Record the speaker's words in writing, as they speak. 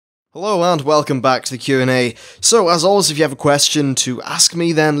Hello and welcome back to the Q&A. So as always, if you have a question to ask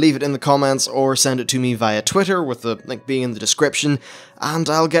me, then leave it in the comments or send it to me via Twitter with the link being in the description and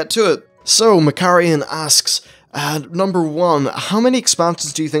I'll get to it. So Macarian asks, number 1, how many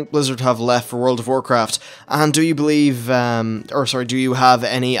expansions do you think Blizzard have left for World of Warcraft? And do you believe, do you have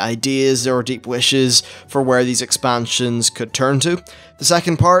any ideas or deep wishes for where these expansions could turn to? The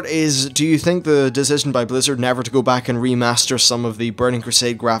second part is, do you think the decision by Blizzard never to go back and remaster some of the Burning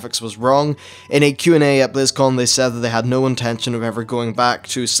Crusade graphics was wrong? In a Q&A at BlizzCon, they said that they had no intention of ever going back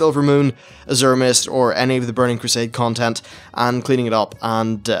to Silvermoon, Azure Mist, or any of the Burning Crusade content and cleaning it up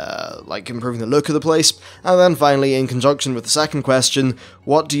and, improving the look of the place. And then finally, in conjunction with the second question,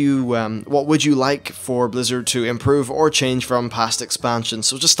 what would you like for Blizzard to improve or change from past expansions?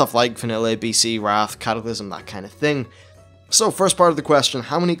 So just stuff like Vanilla, BC, Wrath, Cataclysm, that kind of thing. So, first part of the question,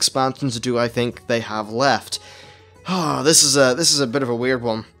 how many expansions do I think they have left? This is a bit of a weird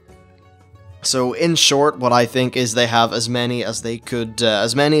one. So, in short, what I think is they have as many as they could,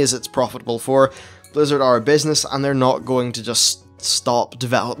 as many as it's profitable for. Blizzard are a business, and they're not going to just stop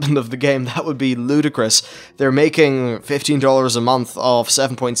development of the game. That would be ludicrous. They're making $15 a month off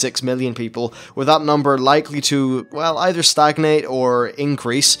 7.6 million people, with that number likely to, well, either stagnate or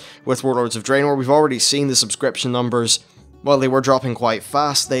increase with Warlords of Draenor. We've already seen the subscription numbers. Well, they were dropping quite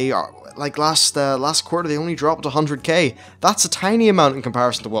fast. They are, like last quarter, they only dropped 100k. That's a tiny amount in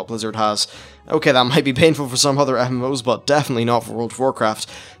comparison to what Blizzard has. Okay, that might be painful for some other MMOs, but definitely not for World of Warcraft.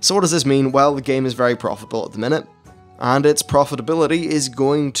 So what does this mean? Well, the game is very profitable at the minute, and its profitability is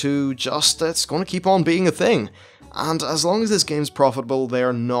going to it's going to keep on being a thing. And as long as this game's profitable, they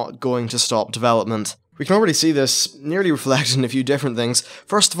are not going to stop development. We can already see this nearly reflected in a few different things.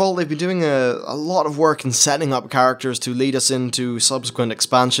 First of all, they've been doing a lot of work in setting up characters to lead us into subsequent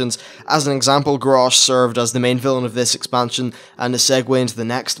expansions. As an example, Grosh served as the main villain of this expansion and a segue into the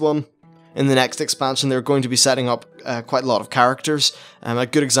next one. In the next expansion, they're going to be setting up quite a lot of characters. A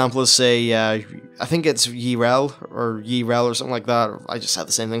good example is, say, I think it's Yrel or something like that. I just said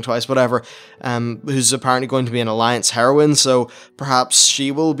the same thing twice, whatever. Who's apparently going to be an Alliance heroine, so perhaps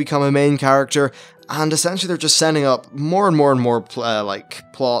she will become a main character. And essentially they're just setting up more and more plot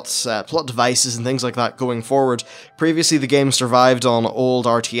devices and things like that going forward. Previously the game survived on old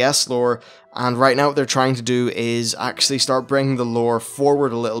RTS lore, and right now what they're trying to do is actually start bringing the lore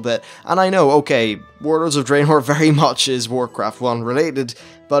forward a little bit. And I know, okay, Warlords of Draenor very much is Warcraft 1 related,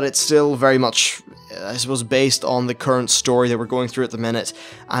 but it's still very much, I suppose, based on the current story that we're going through at the minute.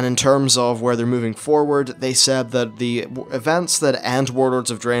 And in terms of where they're moving forward, they said that the events that end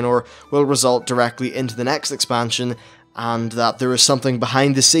Warlords of Draenor will result directly into the next expansion, and that there is something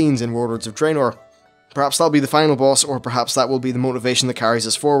behind the scenes in Warlords of Draenor. Perhaps that'll be the final boss, or perhaps that will be the motivation that carries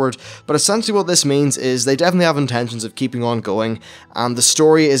us forward, but essentially what this means is they definitely have intentions of keeping on going, and the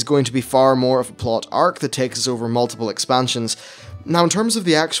story is going to be far more of a plot arc that takes us over multiple expansions. Now, in terms of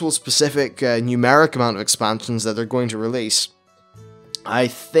the actual specific numeric amount of expansions that they're going to release, I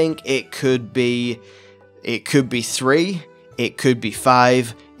think it could be 3, it could be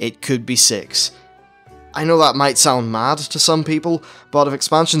 5, it could be 6. I know that might sound mad to some people, but if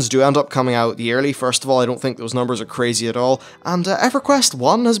expansions do end up coming out yearly, first of all, I don't think those numbers are crazy at all, and EverQuest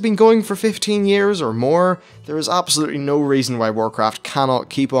 1 has been going for 15 years or more. There is absolutely no reason why Warcraft cannot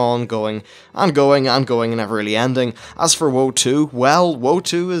keep on going and going and going and never really ending. As for WoW 2, well, WoW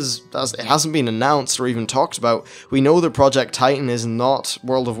 2 it hasn't been announced or even talked about. We know that Project Titan is not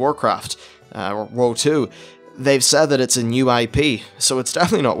World of Warcraft, or WoW 2. They've said that it's a new IP, so it's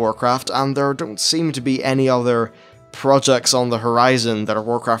definitely not Warcraft, and there don't seem to be any other projects on the horizon that are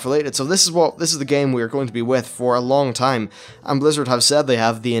Warcraft related, so this is the game we are going to be with for a long time, and Blizzard have said they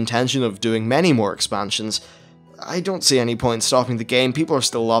have the intention of doing many more expansions. I don't see any point in stopping the game. People are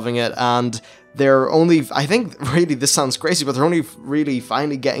still loving it, and they're only, I think, really, this sounds crazy, but they're only really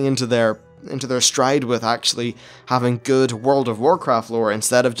finally getting into their stride with actually having good World of Warcraft lore,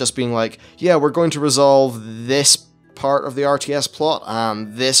 instead of just being like, yeah, we're going to resolve this part of the RTS plot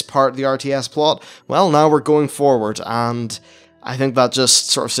and this part of the RTS plot. Well, now we're going forward, and I think that just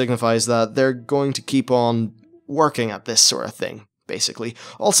sort of signifies that they're going to keep on working at this sort of thing, basically.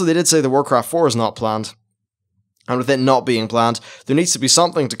 Also, they did say the Warcraft 4 is not planned. And with it not being planned, there needs to be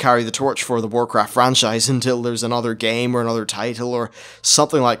something to carry the torch for the Warcraft franchise until there's another game or another title or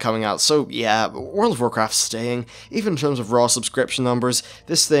something like coming out. So yeah, World of Warcraft's staying. Even in terms of raw subscription numbers,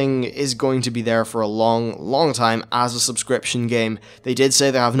 this thing is going to be there for a long time as a subscription game. They did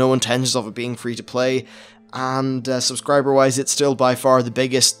say they have no intentions of it being free to play, and subscriber-wise, it's still by far the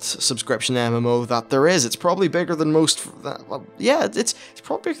biggest subscription MMO that there is. It's probably bigger than most, well, yeah, it's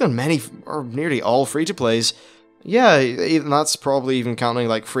probably bigger than many, or nearly all free-to-plays. Yeah, even that's probably even counting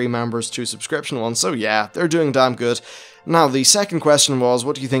like free members to subscription ones, so yeah, they're doing damn good. Now, the second question was,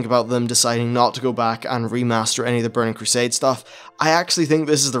 what do you think about them deciding not to go back and remaster any of the Burning Crusade stuff? I actually think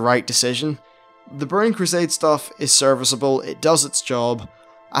this is the right decision. The Burning Crusade stuff is serviceable, it does its job,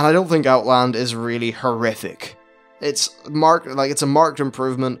 and I don't think Outland is really horrific. It's a marked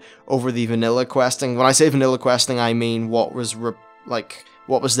improvement over the vanilla questing. When I say vanilla questing, I mean what was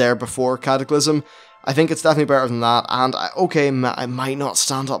there before Cataclysm. I think it's definitely better than that, and okay, it might not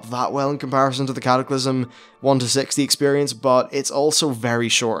stand up that well in comparison to the Cataclysm 1 to 60 experience, but it's also very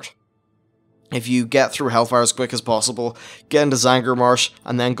short. If you get through Hellfire as quick as possible, get into Zangarmarsh,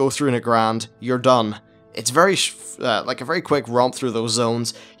 and then go through Nagrand, you're done. It's very, a very quick romp through those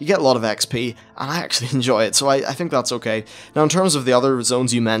zones, you get a lot of XP, and I actually enjoy it, so I think that's okay. Now in terms of the other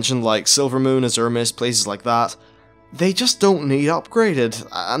zones you mentioned, like Silvermoon, Azurmist, places like that, they just don't need upgraded,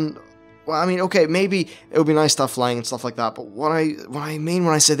 and well, I mean, okay, maybe it would be nice to have flying and stuff like that, but what I mean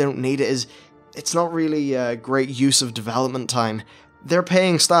when I say they don't need it is, it's not really a great use of development time. They're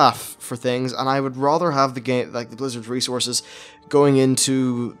paying staff for things, and I would rather have the game, like the Blizzard's resources, going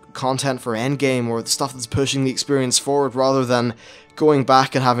into content for endgame or the stuff that's pushing the experience forward, rather than going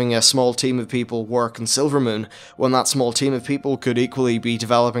back and having a small team of people work on Silvermoon, when that small team of people could equally be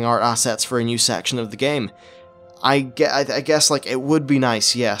developing art assets for a new section of the game. I guess, like, it would be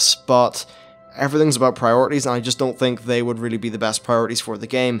nice, yes, but everything's about priorities, and I just don't think they would really be the best priorities for the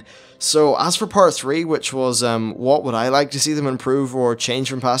game. So, as for part 3, which was, what would I like to see them improve or change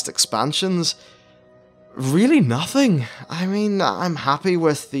from past expansions? Really nothing. I mean, I'm happy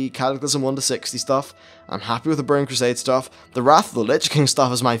with the Cataclysm 1 to 60 stuff, I'm happy with the Burning Crusade stuff, the Wrath of the Lich King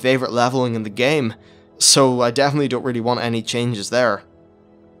stuff is my favourite leveling in the game, so I definitely don't really want any changes there.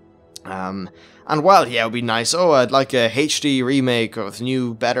 And while, yeah, it would be nice, oh, I'd like a HD remake with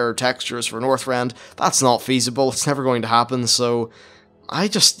new, better textures for Northrend, that's not feasible, it's never going to happen, so I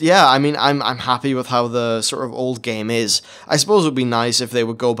just, yeah, I mean, I'm happy with how the sort of old game is. I suppose it would be nice if they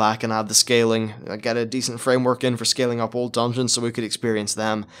would go back and add the scaling, get a decent framework in for scaling up old dungeons so we could experience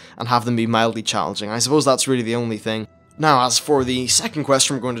them, and have them be mildly challenging. I suppose that's really the only thing. Now, as for the second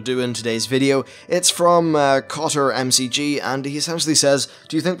question we're going to do in today's video, it's from Cotter MCG, and he essentially says,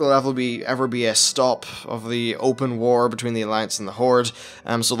 do you think there'll ever be a stop of the open war between the Alliance and the Horde?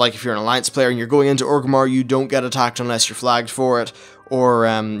 So like if you're an Alliance player and you're going into Orgrimmar, you don't get attacked unless you're flagged for it, or,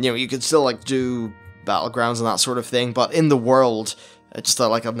 you know, you could still, like, do battlegrounds and that sort of thing, but in the world, just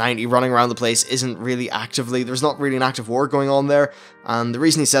like a 90 running around the place isn't really there's not really an active war going on there, and the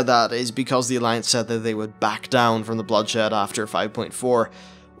reason he said that is because the Alliance said that they would back down from the bloodshed after 5.4.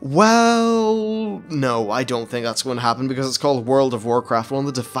 Well, no, I don't think that's going to happen, because it's called World of Warcraft. One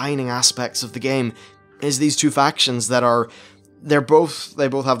of the defining aspects of the game is these two factions that are, they both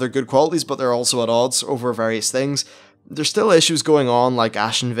have their good qualities, but they're also at odds over various things. There's still issues going on, like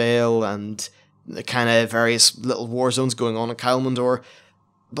Ashenvale and the kind of various little war zones going on in Kael'Mandor,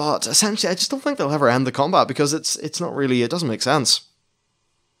 but essentially I just don't think they'll ever end the combat, because it's not really, it doesn't make sense.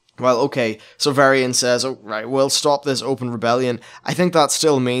 Well, okay, so Varian says, oh, right, we'll stop this open rebellion. I think that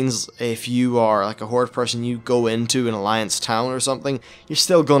still means if you are like a Horde person, you go into an Alliance town or something, you're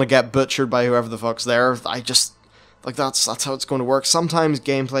still gonna get butchered by whoever the fuck's there. I just, like, that's how it's going to work. Sometimes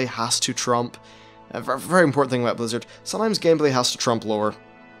gameplay has to trump, a very important thing about Blizzard, sometimes gameplay has to trump lore,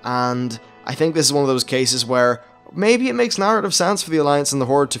 and I think this is one of those cases where maybe it makes narrative sense for the Alliance and the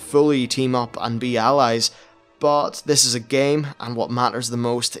Horde to fully team up and be allies, but this is a game, and what matters the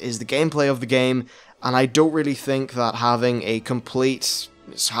most is the gameplay of the game, and I don't really think that having a complete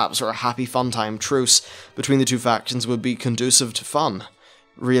sort of happy fun time truce between the two factions would be conducive to fun.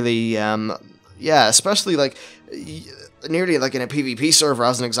 Really, yeah, especially like nearly like in a PvP server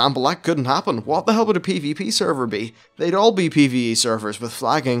as an example, that couldn't happen. What the hell would a PvP server be? They'd all be PvE servers with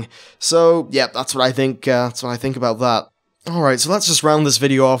flagging. So, yeah, that's what I think about that. Alright, so let's just round this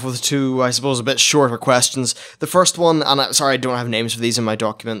video off with two, I suppose, a bit shorter questions. The first one, and sorry I don't have names for these in my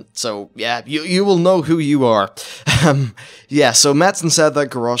document, so yeah, you will know who you are. Yeah, so Metzen said that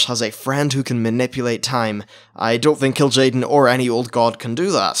Garrosh has a friend who can manipulate time. I don't think Kil'jaeden or any old god can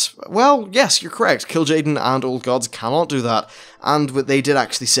do that. Well, yes, you're correct, Kil'jaeden and old gods cannot do that. And what they did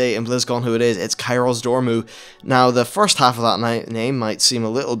actually say in BlizzCon who it is, it's Kairoz Dormu. Now, the first half of that name might seem a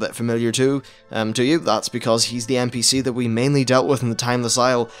little bit familiar to you. That's because he's the NPC that we mainly dealt with in the Timeless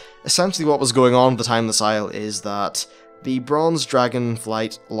Isle. Essentially what was going on with the Timeless Isle is that the Bronze Dragon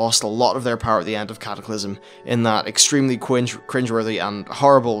Flight lost a lot of their power at the end of Cataclysm in that extremely cringeworthy and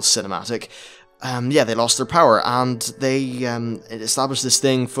horrible cinematic. Yeah, they lost their power, and they established this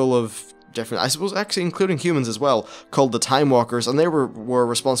thing full of different, I suppose actually including humans as well, called the Time Walkers, and they were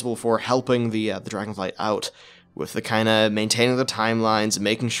responsible for helping the Dragonflight out. with the kind of maintaining the timelines and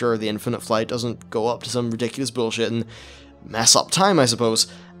making sure the infinite flight doesn't go up to some ridiculous bullshit and mess up time, I suppose.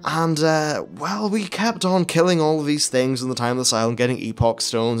 And, well, we kept on killing all of these things in the Timeless Isle and getting Epoch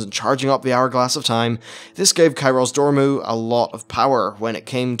Stones and charging up the Hourglass of Time. This gave Kairoz a lot of power when it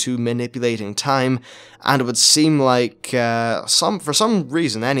came to manipulating time, and it would seem like, for some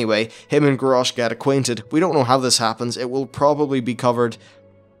reason anyway, him and Garrosh get acquainted. We don't know how this happens. It will probably be covered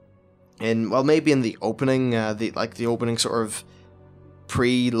in, well, maybe in the opening, the opening sort of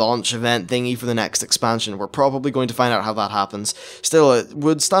pre-launch event thingy for the next expansion. We're probably going to find out how that happens. Still, it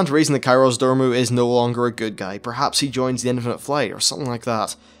would stand to reason that Kairoz is no longer a good guy. Perhaps he joins the Infinite Flight, or something like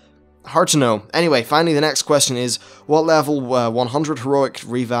that. Hard to know. Anyway, finally, the next question is, what level 100 heroic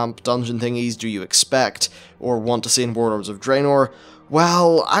revamp dungeon thingies do you expect, or want to see in Warlords of Draenor?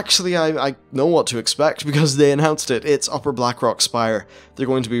 Well, actually, I know what to expect, because they announced it. It's Upper Blackrock Spire. They're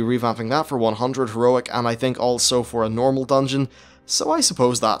going to be revamping that for 100 heroic, and I think also for a normal dungeon. So I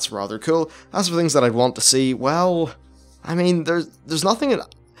suppose that's rather cool. As for things that I'd want to see, well, I mean, there's nothing in...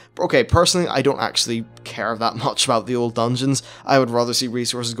 Okay, personally, I don't actually care that much about the old dungeons. I would rather see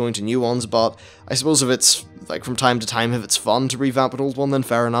resources going to new ones, but I suppose if it's, like, from time to time, if it's fun to revamp an old one, then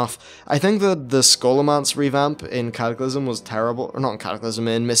fair enough. I think that the Scholomance revamp in Cataclysm was terrible, or not in Cataclysm,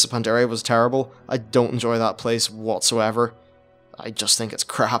 in Mists of Pandaria was terrible. I don't enjoy that place whatsoever. I just think it's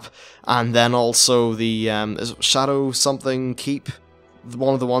crap. And then also the, is it Shadow something Keep?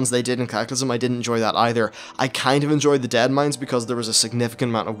 One of the ones they did in Cataclysm, I didn't enjoy that either. I kind of enjoyed the Dead Mines because there was a significant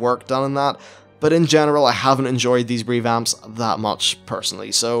amount of work done in that, but in general I haven't enjoyed these revamps that much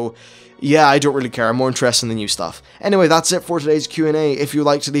personally, so yeah, I don't really care. I'm more interested in the new stuff. Anyway, that's it for today's Q&A. If you'd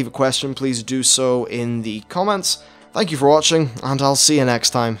like to leave a question, please do so in the comments. Thank you for watching, and I'll see you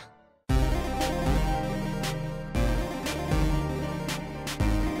next time.